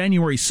of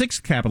January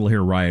 6th Capitol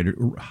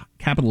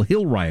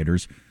Hill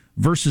rioters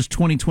versus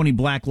 2020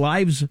 Black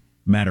Lives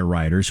Matter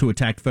rioters who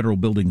attacked federal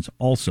buildings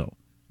also.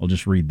 I'll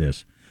just read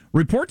this.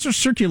 Reports are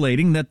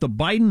circulating that the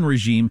Biden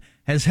regime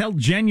has held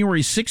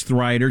January 6th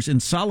rioters in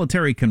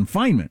solitary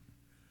confinement,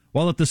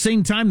 while at the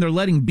same time they're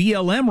letting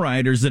BLM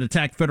rioters that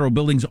attacked federal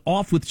buildings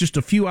off with just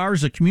a few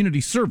hours of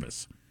community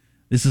service.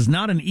 This is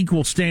not an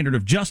equal standard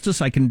of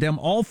justice. I condemn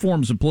all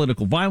forms of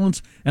political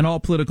violence, and all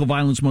political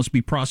violence must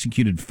be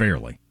prosecuted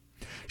fairly.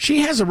 She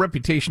has a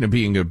reputation of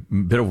being a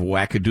bit of a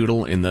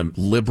wackadoodle in the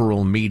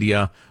liberal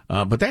media,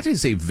 but that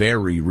is a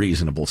very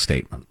reasonable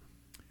statement.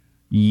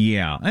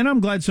 Yeah, and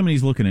I'm glad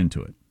somebody's looking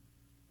into it.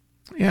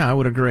 Yeah, I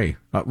would agree.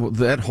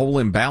 That whole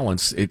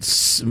imbalance,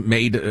 it's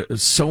made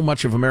so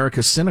much of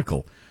America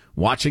cynical.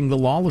 Watching the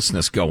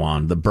lawlessness go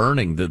on, the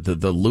burning,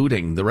 the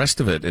looting, the rest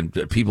of it, and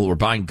people were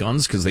buying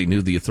guns because they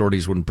knew the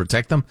authorities wouldn't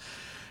protect them.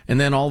 And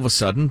then all of a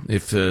sudden,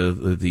 if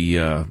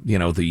the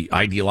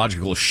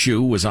ideological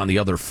shoe was on the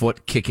other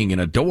foot kicking in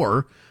a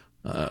door,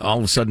 all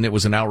of a sudden it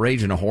was an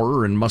outrage and a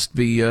horror and must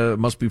be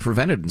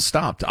prevented and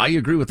stopped. I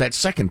agree with that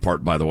second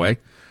part, by the way.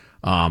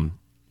 But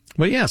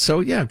yeah,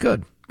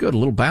 good. A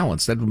little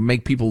balance. That would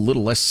make people a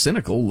little less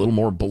cynical, a little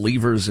more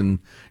believers in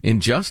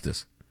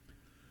justice.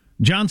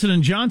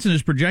 Johnson & Johnson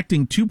is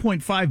projecting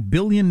 $2.5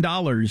 billion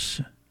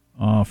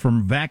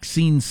from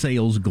vaccine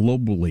sales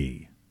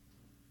globally.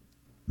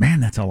 Man,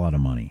 that's a lot of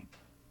money.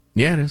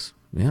 Yeah, it is.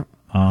 Yeah.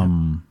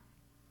 And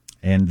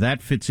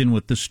that fits in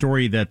with the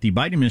story that the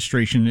Biden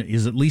administration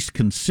is at least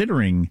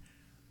considering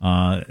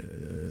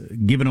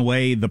giving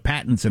away the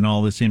patents and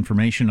all this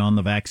information on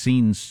the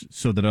vaccines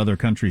so that other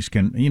countries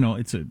can,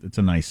 it's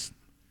a nice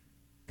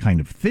kind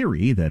of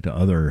theory that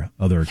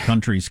other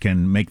countries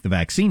can make the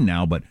vaccine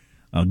now, but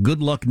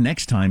good luck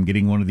next time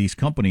getting one of these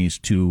companies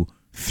to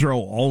throw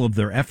all of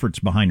their efforts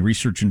behind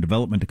research and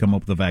development to come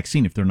up with a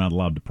vaccine if they're not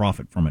allowed to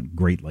profit from it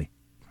greatly.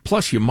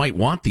 Plus, you might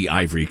want the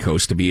Ivory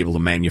Coast to be able to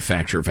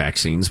manufacture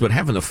vaccines, but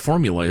having the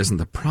formula isn't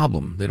the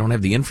problem. They don't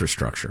have the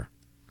infrastructure.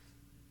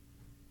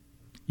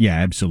 Yeah,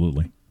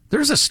 absolutely.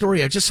 There's a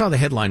story. I just saw the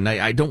headline.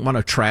 I don't want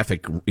to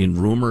traffic in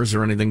rumors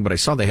or anything, but I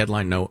saw the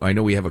headline. No, I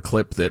know we have a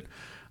clip that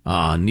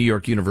New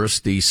York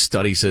University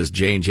study says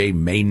J&J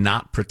may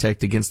not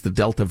protect against the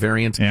Delta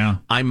variant. Yeah.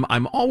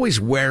 I'm always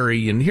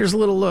wary, and here's a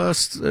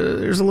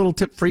little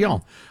tip for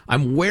y'all.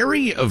 I'm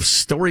wary of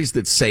stories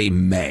that say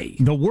may.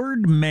 The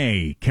word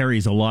may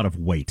carries a lot of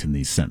weight in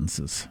these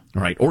sentences.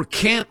 Right. Or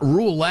can't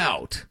rule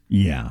out.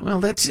 Yeah. Well,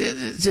 that's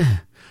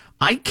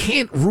I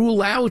can't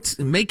rule out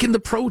making the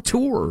pro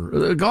tour,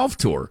 the golf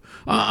tour.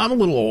 I'm a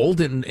little old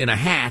and a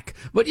hack,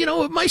 but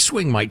my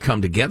swing might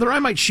come together. I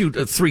might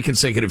shoot 3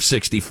 consecutive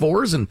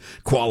 64s and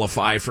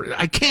qualify for.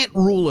 I can't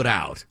rule it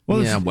out.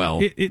 Well,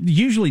 it's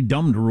usually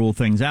dumb to rule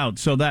things out.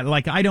 So that,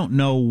 I don't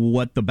know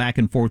what the back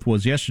and forth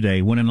was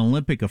yesterday when an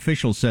Olympic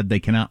official said they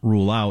cannot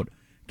rule out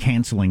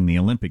canceling the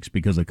Olympics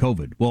because of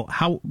COVID. Well,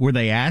 how were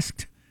they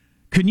asked?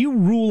 Are you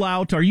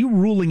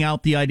ruling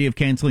out the idea of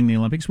canceling the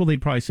Olympics? Well, they'd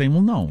probably say,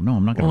 well, no,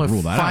 I'm not going to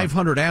rule that out. If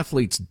 500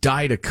 athletes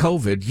died of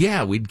COVID,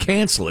 yeah, we'd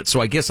cancel it.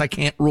 So I guess I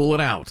can't rule it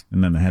out.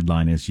 And then the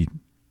headline is,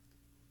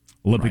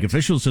 Olympic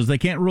officials says they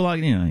can't rule out.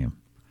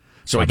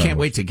 So I can't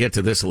wait to get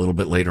to this a little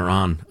bit later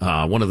on.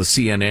 One of the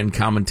CNN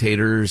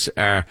commentators,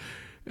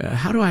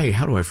 how do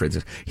I phrase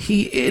this?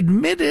 He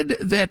admitted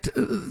that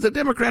the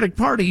Democratic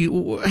Party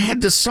had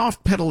to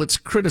soft pedal its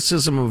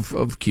criticism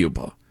of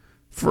Cuba.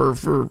 For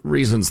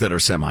reasons that are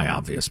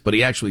semi-obvious, but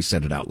he actually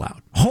said it out loud.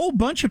 A whole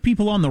bunch of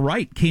people on the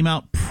right came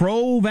out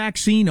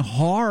pro-vaccine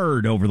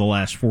hard over the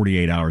last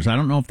 48 hours. I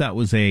don't know if that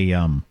was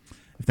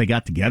if they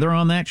got together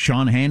on that.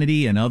 Sean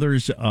Hannity and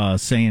others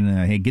saying,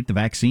 hey, get the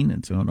vaccine.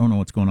 And so I don't know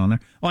what's going on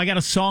there. Oh, I got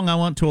a song I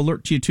want to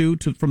alert you to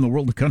from the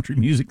world of country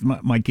music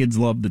my kids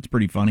love that's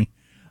pretty funny.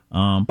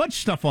 Bunch of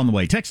stuff on the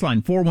way. Text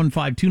line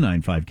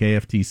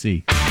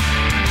 415-295-KFTC.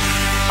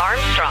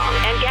 Armstrong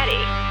and Getty.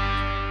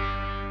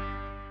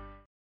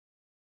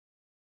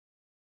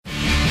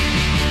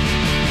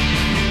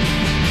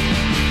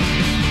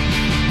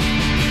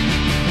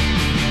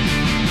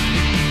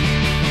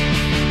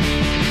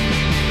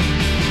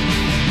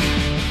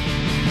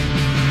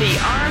 The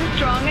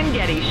Armstrong and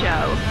Getty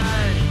Show.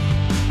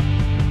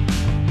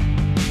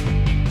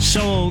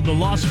 So the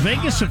Las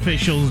Vegas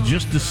officials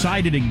just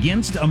decided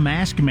against a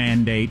mask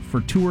mandate for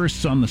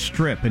tourists on the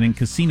Strip and in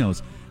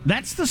casinos.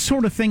 That's the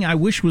sort of thing I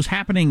wish was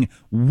happening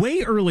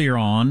way earlier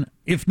on,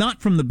 if not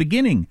from the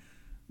beginning.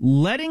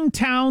 Letting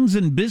towns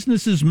and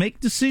businesses make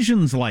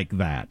decisions like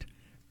that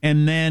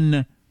and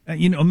then,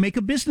 make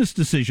a business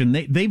decision.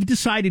 They've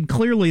decided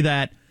clearly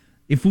that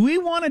if we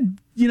want to,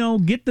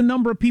 get the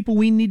number of people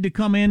we need to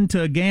come in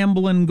to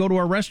gamble and go to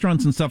our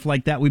restaurants and stuff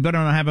like that, we better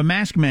not have a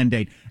mask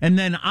mandate. And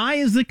then I,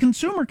 as the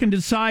consumer, can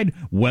decide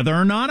whether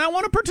or not I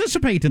want to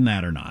participate in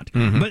that or not.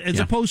 Mm-hmm. But as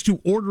opposed to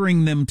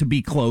ordering them to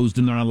be closed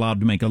and they're not allowed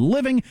to make a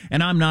living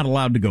and I'm not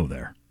allowed to go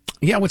there.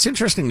 Yeah, what's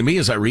interesting to me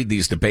as I read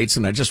these debates,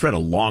 and I just read a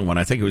long one,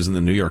 I think it was in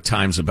the New York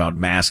Times about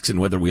masks and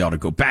whether we ought to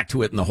go back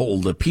to it, and the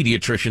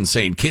pediatrician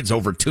saying kids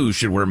over 2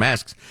 should wear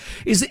masks,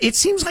 is it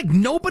seems like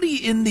nobody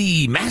in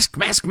the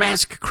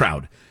mask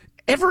crowd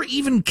ever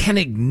even can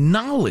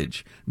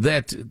acknowledge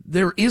that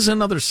there is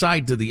another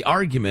side to the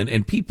argument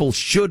and people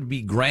should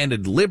be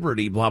granted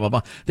liberty, blah, blah,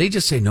 blah. They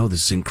just say, no,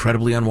 this is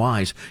incredibly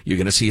unwise. You're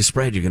going to see a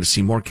spread. You're going to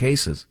see more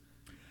cases.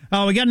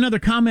 We got another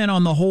comment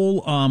on the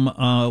whole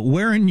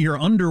wearing your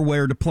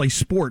underwear to play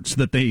sports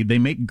that they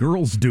make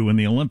girls do in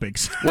the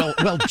Olympics.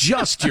 Well,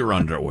 just your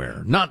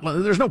underwear.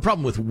 There's no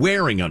problem with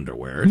wearing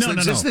underwear.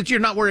 It's just that you're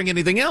not wearing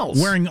anything else.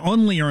 Wearing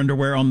only your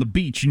underwear on the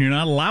beach, and you're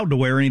not allowed to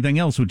wear anything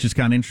else, which is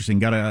kind of interesting.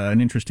 Got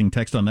an interesting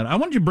text on that. I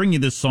wanted to bring you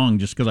this song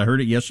just because I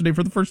heard it yesterday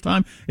for the first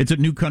time. It's a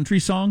new country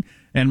song,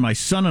 and my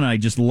son and I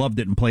just loved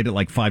it and played it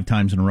like 5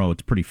 times in a row.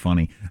 It's pretty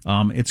funny.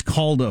 It's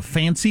called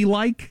Fancy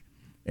Like,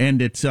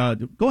 and it's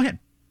go ahead.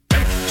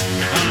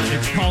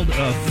 It's called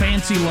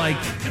Fancy Like,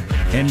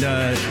 and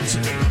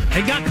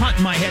it got caught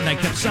in my head, and I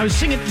was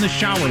singing it in the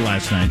shower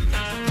last night.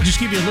 I'll just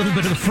give you a little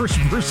bit of the first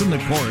verse and the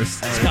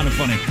chorus. It's kind of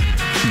funny.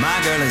 My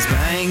girl is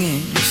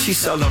banging, she's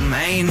so low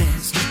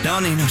maintenance.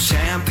 Don't need no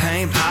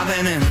champagne,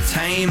 poppin'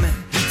 entertainment.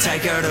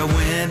 Take her to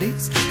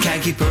Wendy's,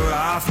 can't keep her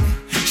off me.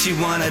 She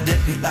wanna dip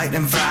me like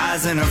them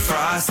fries in a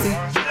Frosty.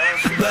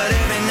 But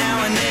every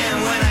now and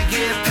then when I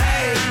get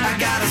paid, I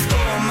gotta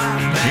spoil my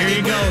baby. Here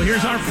you go,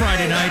 here's our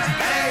Friday night.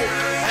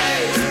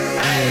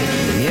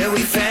 Yeah,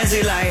 we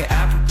fancy like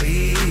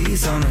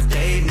Applebee's on a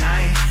date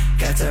night.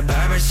 Got the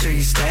Bourbon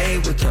Street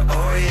steak with the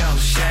Oreo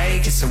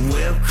shake and some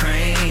whipped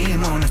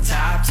cream on the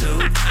top 2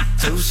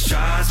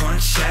 straws, 1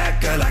 check,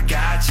 girl, I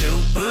got you.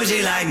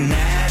 Bougie like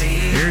Natty.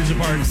 Here's the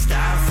part.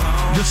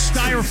 The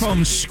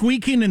styrofoam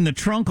squeaking in the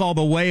trunk all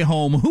the way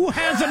home. Who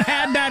hasn't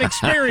had that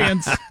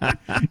experience?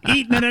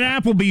 Eating at an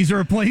Applebee's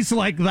or a place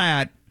like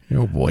that.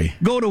 Oh, boy.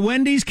 Go to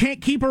Wendy's, can't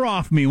keep her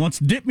off me. Wants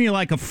to dip me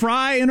like a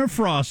fry in a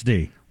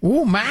Frosty.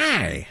 Oh,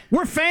 my.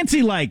 We're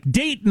fancy like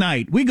date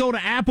night. We go to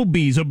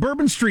Applebee's, a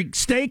Bourbon Street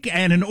steak,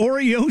 and an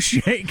Oreo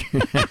shake.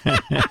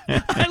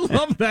 I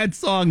love that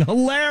song.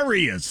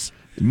 Hilarious.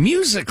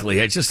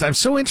 Musically, I'm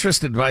so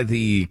interested by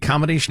the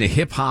combination of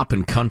hip hop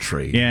and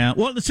country. Yeah.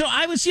 Well, so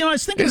I was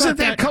thinking Isn't about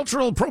that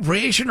cultural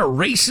appropriation or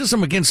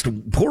racism against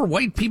poor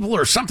white people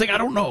or something? I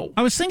don't know.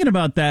 I was thinking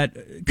about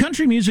that.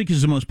 Country music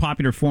is the most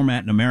popular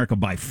format in America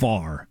by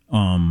far.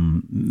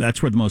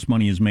 That's where the most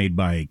money is made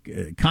by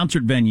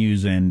concert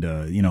venues and,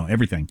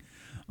 everything.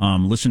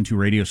 Listen to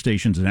radio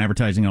stations and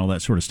advertising and all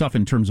that sort of stuff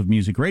in terms of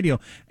music radio.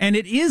 And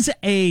it's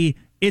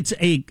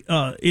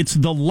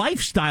the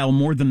lifestyle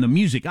more than the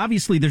music.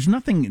 Obviously, there's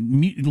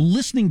nothing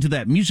listening to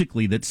that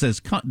musically that says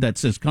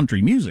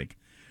country music.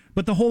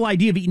 But the whole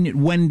idea of eating at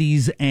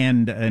Wendy's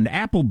and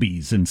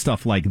Applebee's and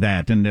stuff like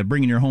that, and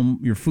bringing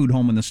your food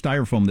home in the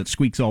styrofoam that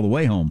squeaks all the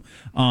way home,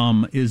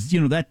 is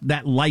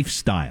that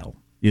lifestyle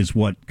is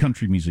what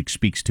country music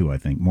speaks to, I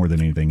think, more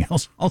than anything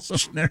else. Also,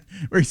 where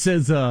he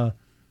says,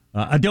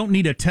 I don't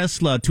need a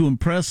Tesla to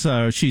impress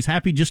her. She's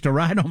happy just to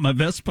ride on my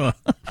Vespa.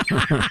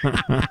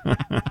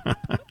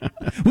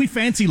 We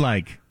fancy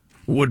like.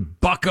 Would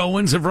Buck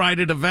Owens have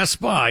ridden a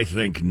Vespa? I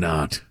think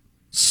not.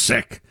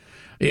 Sick.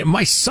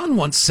 My son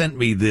once sent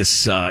me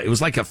this, it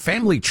was like a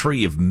family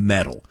tree of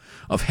metal,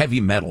 of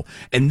heavy metal.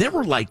 And there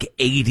were like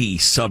 80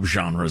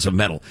 subgenres of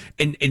metal.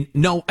 And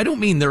no, I don't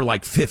mean there are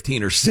like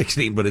 15 or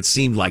 16, but it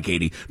seemed like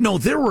 80. No,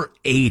 there were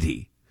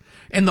 80.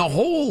 And the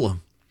whole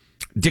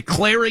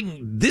declaring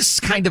this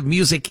kind of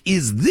music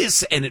is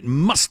this and it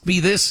must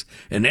be this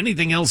and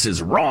anything else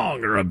is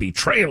wrong or a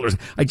betrayal.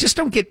 I just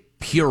don't get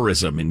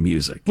purism in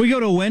music. We go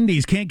to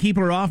Wendy's, can't keep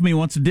her off me,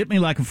 wants to dip me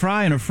like a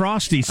fry in a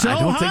Frosty. So, I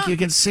don't think you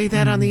can say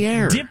that on the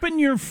air. Dipping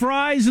your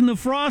fries in the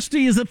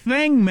Frosty is a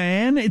thing,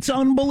 man. It's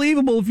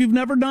unbelievable if you've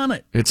never done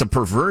it. It's a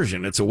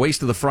perversion. It's a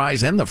waste of the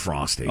fries and the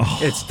Frosty. Oh,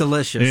 it's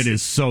delicious. It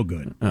is so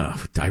good.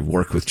 I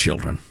work with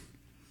children.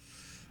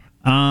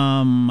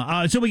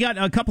 So we got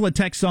a couple of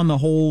texts on the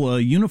whole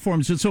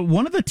uniforms. So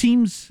one of the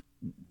teams,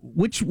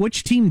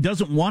 which team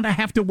doesn't want to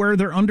have to wear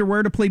their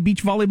underwear to play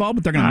beach volleyball,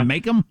 but they're going to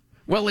make them?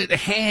 Well,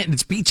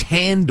 it's beach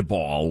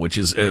handball, which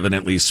is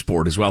evidently a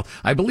sport as well.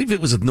 I believe it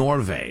was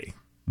Norway.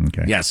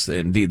 Okay. Yes,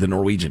 indeed, the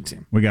Norwegian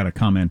team. We got a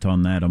comment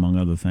on that, among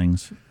other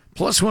things.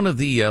 Plus, one of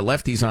the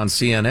lefties on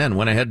CNN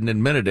went ahead and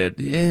admitted it.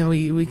 Yeah,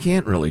 we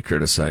can't really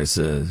criticize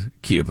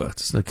Cuba.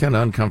 It's kind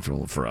of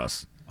uncomfortable for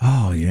us.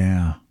 Oh,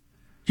 yeah.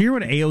 Do you hear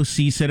what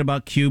AOC said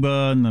about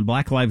Cuba and the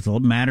Black Lives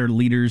Matter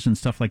leaders and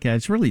stuff like that?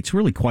 It's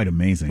really quite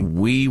amazing.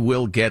 We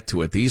will get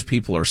to it. These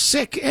people are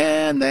sick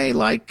and they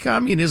like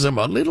communism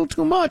a little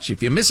too much.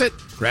 If you miss it,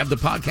 grab the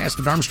podcast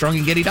at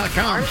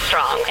ArmstrongandGetty.com.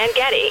 Armstrong and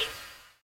Getty.